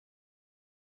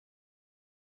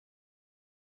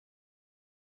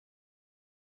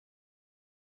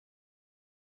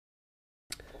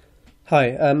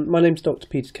Hi, my name's Dr.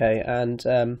 Peter Kay, and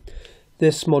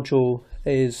this module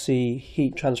is the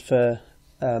heat transfer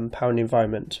power and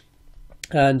environment.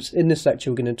 And in this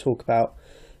lecture, we're going to talk about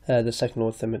the second law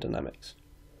of thermodynamics.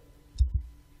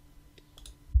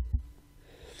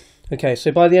 Okay, so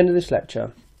by the end of this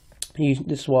lecture, this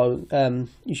is what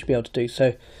you should be able to do. So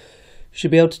you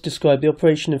should be able to describe the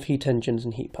operation of heat engines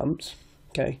and heat pumps.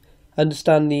 Okay.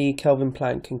 Understand the Kelvin,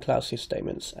 Planck and Clausius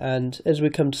statements, and as we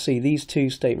come to see, these two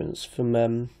statements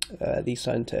from these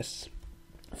scientists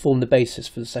form the basis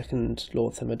for the second law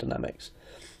of thermodynamics.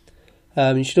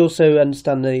 You should also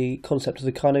understand the concept of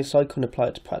the Carnot cycle and apply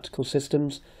it to practical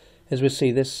systems. As we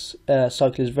see, this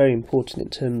cycle is very important in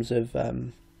terms of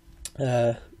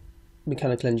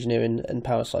mechanical engineering and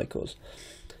power cycles,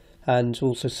 and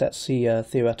also sets the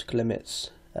theoretical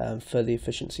limits for the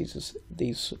efficiencies of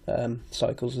these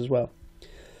cycles as well.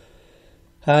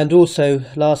 And also,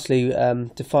 lastly,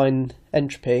 define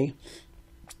entropy,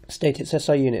 state its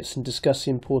SI units, and discuss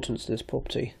the importance of this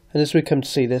property. And as we come to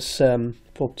see, this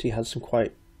property has some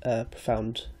quite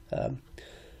profound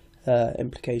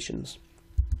implications.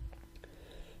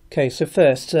 Okay, so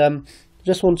first,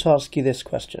 just want to ask you this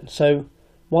question. So,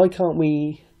 why can't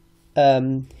we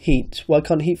why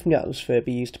can't heat from the atmosphere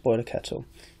be used to boil a kettle?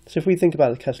 So if we think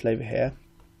about the kettle over here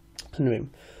in the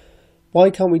room, why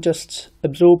can't we just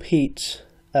absorb heat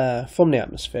from the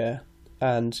atmosphere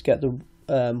and get the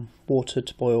water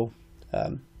to boil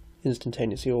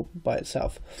instantaneously or by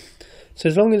itself? So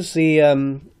as long as the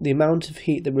amount of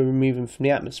heat that we're removing from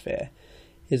the atmosphere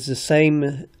is the same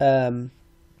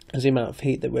as the amount of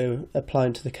heat that we're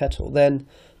applying to the kettle, then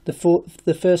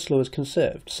the first law is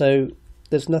conserved. So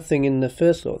there's nothing in the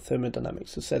first law of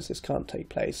thermodynamics that says this can't take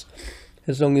place.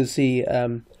 As long as the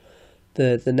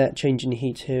net change in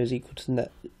heat here is equal to the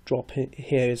net drop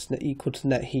here is equal to the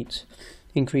net heat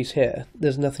increase here,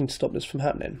 there's nothing to stop this from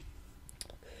happening.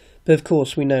 But of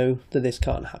course we know that this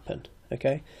can't happen,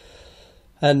 okay?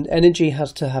 And energy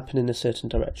has to happen in a certain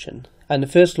direction. And the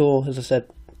first law, as I said,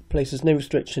 places no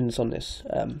restrictions on this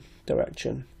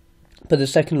direction. But the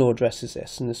second law addresses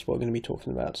this, and this is what we're going to be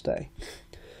talking about today.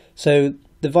 So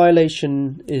the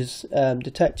violation is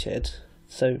detected.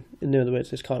 So, in other words,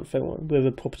 this can't fail with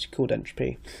a property called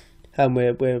entropy, and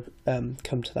we'll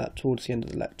come to that towards the end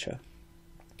of the lecture.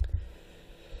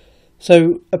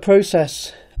 So, a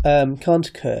process can't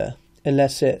occur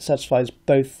unless it satisfies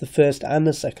both the first and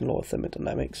the second law of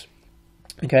thermodynamics.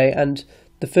 Okay, and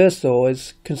the first law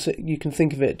is you can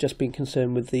think of it just being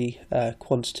concerned with the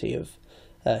quantity of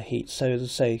heat. So, as I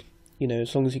say,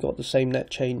 as long as you've got the same net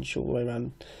change all the way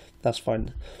around, that's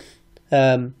fine.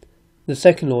 The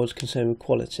second law is concerned with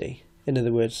quality, in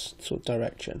other words, sort of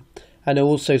direction, and it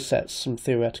also sets some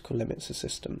theoretical limits of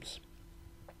systems.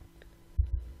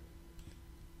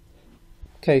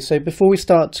 Okay, so before we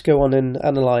start to go on and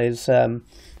analyse some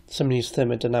of these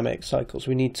thermodynamic cycles,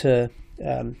 we need to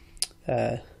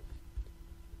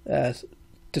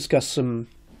discuss some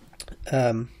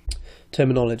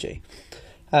terminology.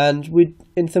 And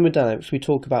in thermodynamics, we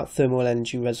talk about thermal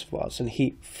energy reservoirs and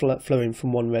heat flowing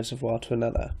from one reservoir to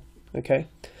another. Okay,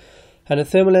 and a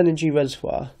thermal energy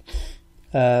reservoir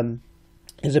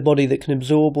is a body that can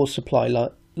absorb or supply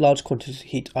large quantities of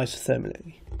heat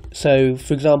isothermally. So,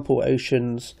 for example,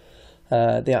 oceans,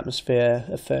 the atmosphere,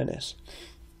 a furnace.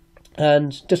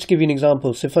 And just to give you an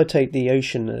example, so if I take the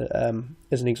ocean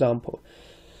as an example,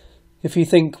 if you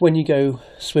think when you go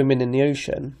swimming in the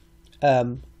ocean,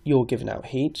 you're giving out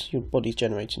heat, your body's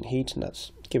generating heat, and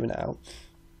that's given out.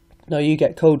 Now you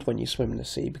get cold when you swim in the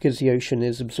sea because the ocean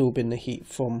is absorbing the heat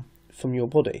from your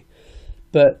body,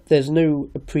 but there's no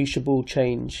appreciable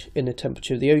change in the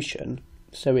temperature of the ocean,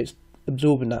 so it's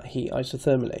absorbing that heat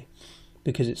isothermally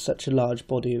because it's such a large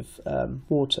body of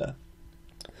water.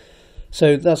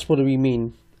 So that's what we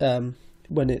mean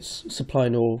when it's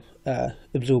supplying or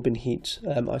absorbing heat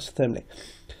isothermally.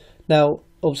 Now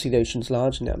obviously the ocean's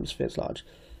large and the atmosphere is large,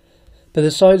 but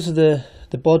the size of the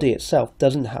body itself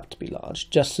doesn't have to be large,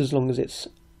 just as long as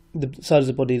the size of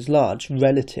the body is large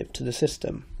relative to the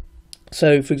system.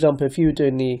 So, for example, if you were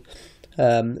doing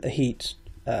a heat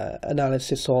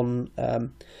analysis on a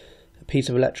piece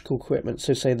of electrical equipment,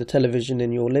 so say the television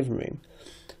in your living room,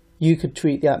 you could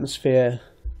treat the atmosphere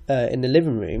in the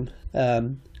living room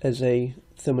as a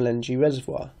thermal energy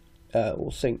reservoir or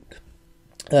sink.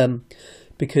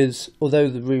 Because although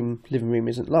the living room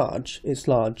isn't large, it's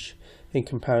large in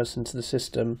comparison to the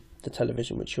system, the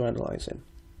television which you're analysing.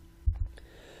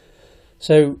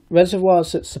 So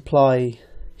reservoirs that supply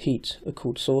heat are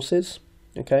called sources,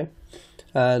 okay,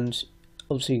 and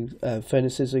obviously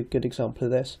furnaces are a good example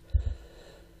of this.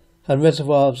 And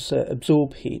reservoirs that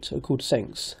absorb heat are called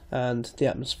sinks, and the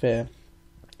atmosphere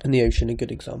and the ocean are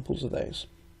good examples of those.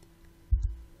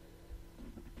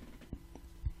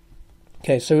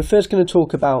 Okay, so we're first going to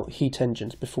talk about heat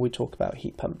engines before we talk about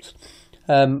heat pumps,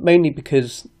 mainly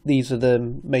because these are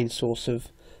the main source of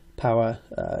power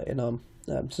in our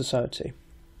society.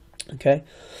 Okay,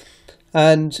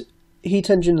 and heat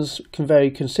engines can vary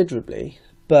considerably,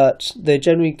 but they're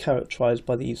generally characterised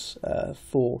by these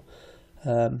four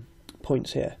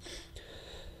points here.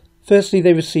 Firstly,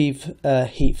 they receive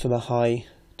heat from a high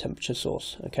temperature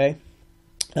source, okay,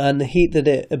 and the heat that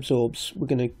it absorbs, we're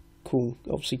going to call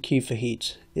obviously Q for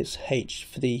heat, it's H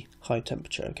for the high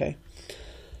temperature, okay.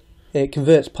 It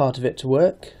converts part of it to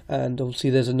work, and obviously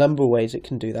there's a number of ways it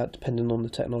can do that depending on the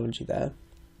technology there,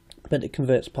 but it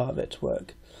converts part of it to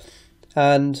work.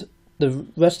 And the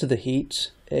rest of the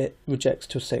heat it rejects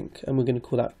to a sink, and we're going to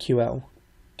call that QL,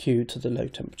 Q to the low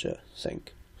temperature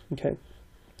sink, okay.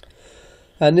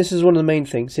 And this is one of the main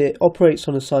things, it operates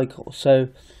on a cycle, so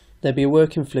there'll be a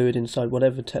working fluid inside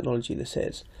whatever technology this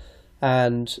is,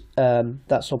 and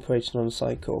that's operating on a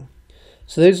cycle.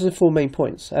 So those are the four main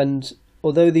points, and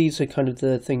although these are kind of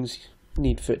the things you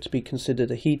need for it to be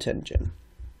considered a heat engine,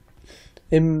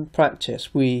 in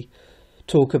practice we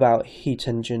talk about heat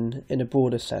engine in a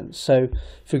broader sense. So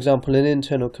for example, an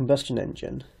internal combustion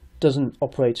engine doesn't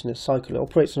operate in a cycle, it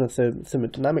operates on a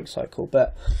thermodynamic cycle,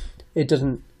 but it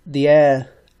doesn't, the air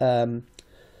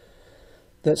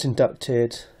that's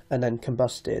inducted and then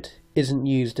combusted isn't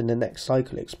used in the next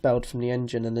cycle, expelled from the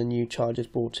engine and a new charge is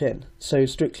brought in. So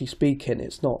strictly speaking,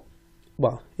 it's not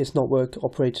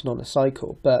operating on a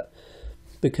cycle, but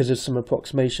because of some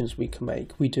approximations we can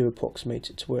make, we do approximate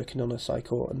it to working on a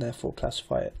cycle and therefore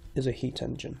classify it as a heat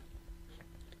engine.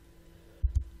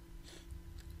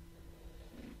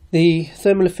 The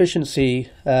thermal efficiency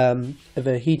of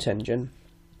a heat engine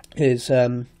is,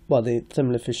 the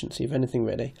thermal efficiency of anything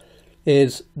really,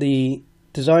 is the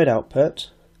desired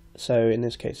output, so in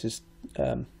this case is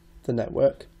the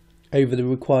network, over the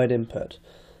required input.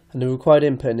 And the required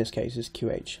input in this case is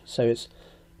QH, so it's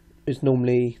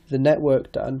normally the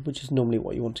network done, which is normally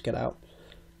what you want to get out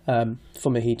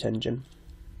from a heat engine,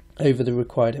 over the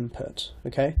required input,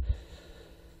 okay?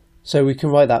 So we can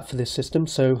write that for this system,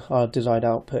 so our desired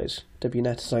output is W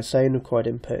net as I say, and required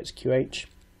input is QH.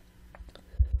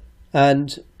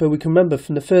 But we can remember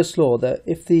from the first law that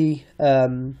if the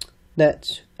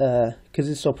net, because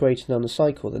it's operating on a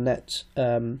cycle, the net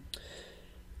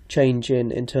change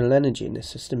in internal energy in this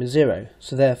system is 0.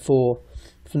 So therefore,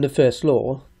 from the first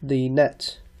law, the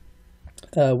net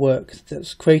work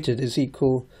that's created is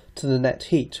equal to the net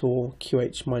heat, or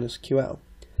QH minus QL.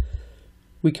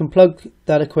 We can plug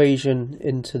that equation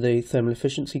into the thermal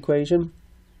efficiency equation,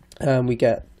 and we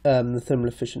get the thermal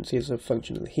efficiency as a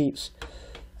function of the heats.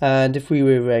 And if we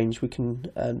rearrange, we can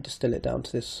distill it down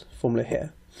to this formula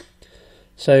here.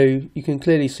 So you can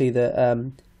clearly see that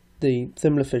the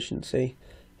thermal efficiency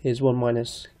is 1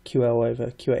 minus QL over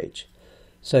QH.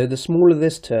 So the smaller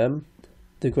this term,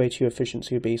 the greater your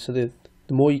efficiency will be. So the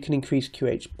more you can increase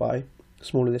QH by, the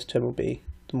smaller this term will be,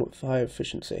 the higher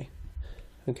efficiency.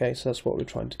 Okay, so that's what we're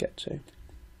trying to get to.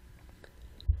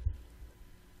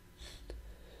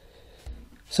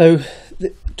 So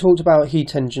talked about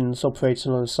heat engines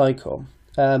operating on a cycle,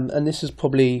 and this is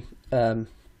probably the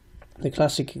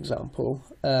classic example,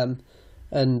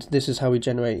 and this is how we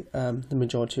generate the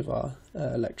majority of our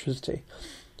electricity.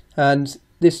 And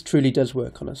this truly does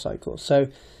work on a cycle. So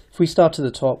if we start at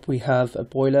the top, we have a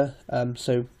boiler,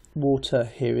 so water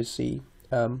here is the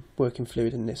working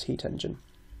fluid in this heat engine.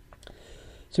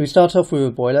 So we start off with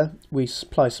a boiler, we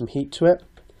supply some heat to it.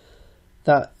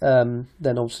 That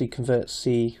then obviously converts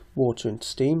the water into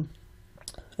steam,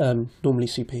 normally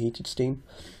superheated steam.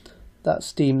 That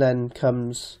steam then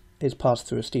is passed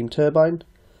through a steam turbine,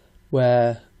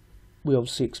 where we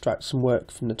obviously extract some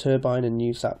work from the turbine and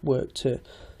use that work to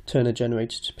turn a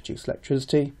generator to produce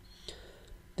electricity.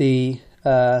 The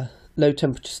low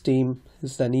temperature steam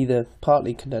is then either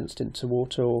partly condensed into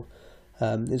water or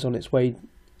is on its way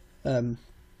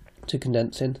to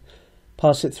condensing.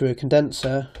 Pass it through a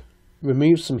condenser,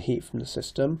 remove some heat from the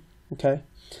system, okay,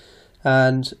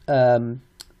 and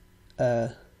that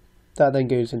then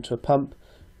goes into a pump.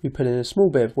 We put in a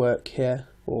small bit of work here,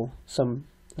 or a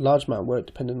large amount of work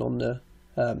depending on the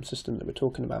system that we're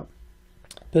talking about.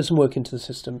 Put some work into the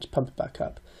system to pump it back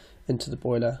up into the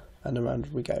boiler, and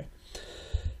around we go.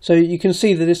 So you can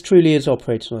see that this truly is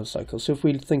operating on a cycle. So if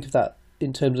we think of that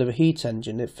in terms of a heat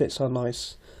engine, it fits our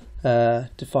nice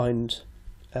defined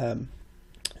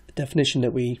definition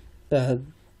that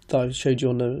I showed you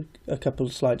on a couple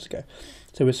of slides ago.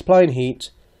 So we're supplying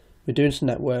heat, we're doing some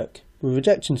network, we're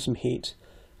rejecting some heat,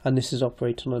 and this is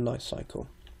operating on a nice cycle.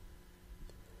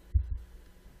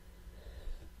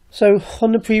 So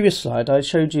on the previous slide, I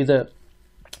showed you that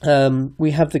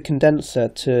we have the condenser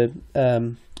to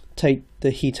take the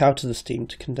heat out of the steam,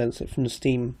 to condense it from the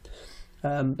steam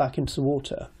back into the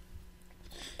water.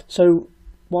 So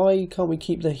why can't we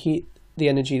keep the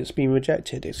energy that's been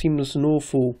rejected? It seems an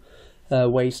awful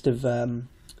waste of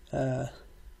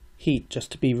heat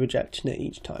just to be rejecting it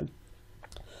each time.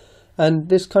 And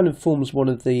this kind of forms one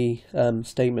of the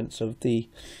statements of the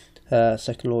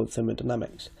second law of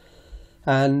thermodynamics.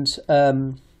 And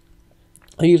I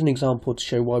use an example to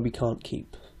show why we can't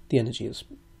keep the energy that's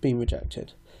been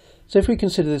rejected. So if we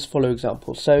consider this follow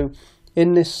example, so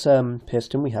in this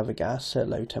piston we have a gas at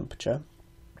low temperature,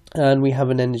 and we have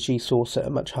an energy source at a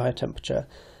much higher temperature,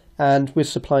 and we're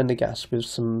supplying the gas with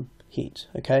some heat,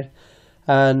 okay?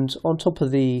 And on top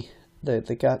of the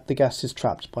gas is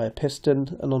trapped by a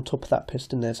piston, and on top of that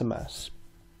piston there's a mass.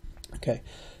 Okay,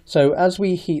 so as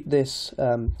we heat this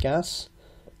gas,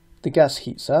 the gas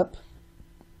heats up,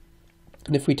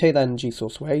 and if we take that energy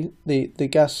source away, the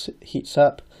gas heats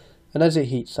up, and as it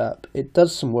heats up, it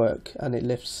does some work and it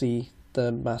lifts the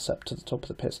mass up to the top of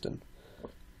the piston.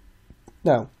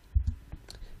 Now,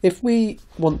 if we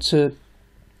want to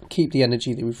keep the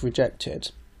energy that we've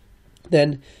rejected,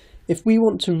 then if we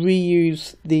want to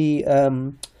reuse the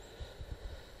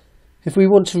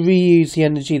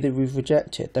energy that we've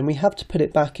rejected, then we have to put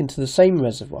it back into the same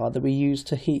reservoir that we used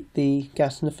to heat the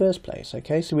gas in the first place.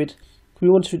 Okay, so if we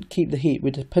want to keep the heat,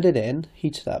 we'd put it in,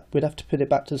 heat it up, we'd have to put it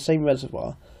back to the same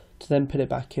reservoir to then put it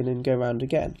back in and go around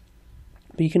again.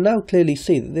 But you can now clearly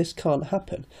see that this can't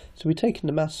happen. So we've taken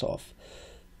the mass off.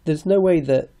 There's no way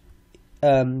that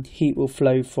heat will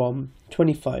flow from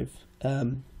 25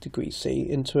 degrees C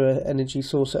into an energy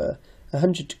source at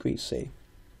 100 degrees C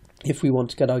if we want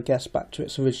to get our gas back to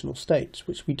its original state,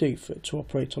 which we do for it to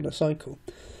operate on a cycle.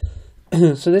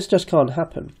 So this just can't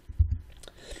happen.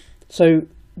 So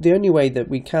the only way that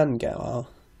we can get our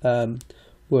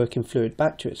working fluid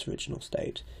back to its original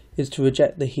state is to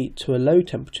reject the heat to a low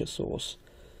temperature source.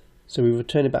 So we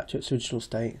return it back to its original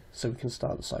state so we can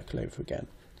start the cycle over again.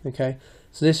 Okay,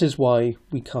 so this is why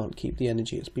we can't keep the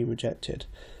energy that's been rejected.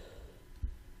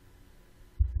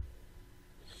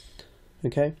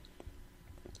 Okay.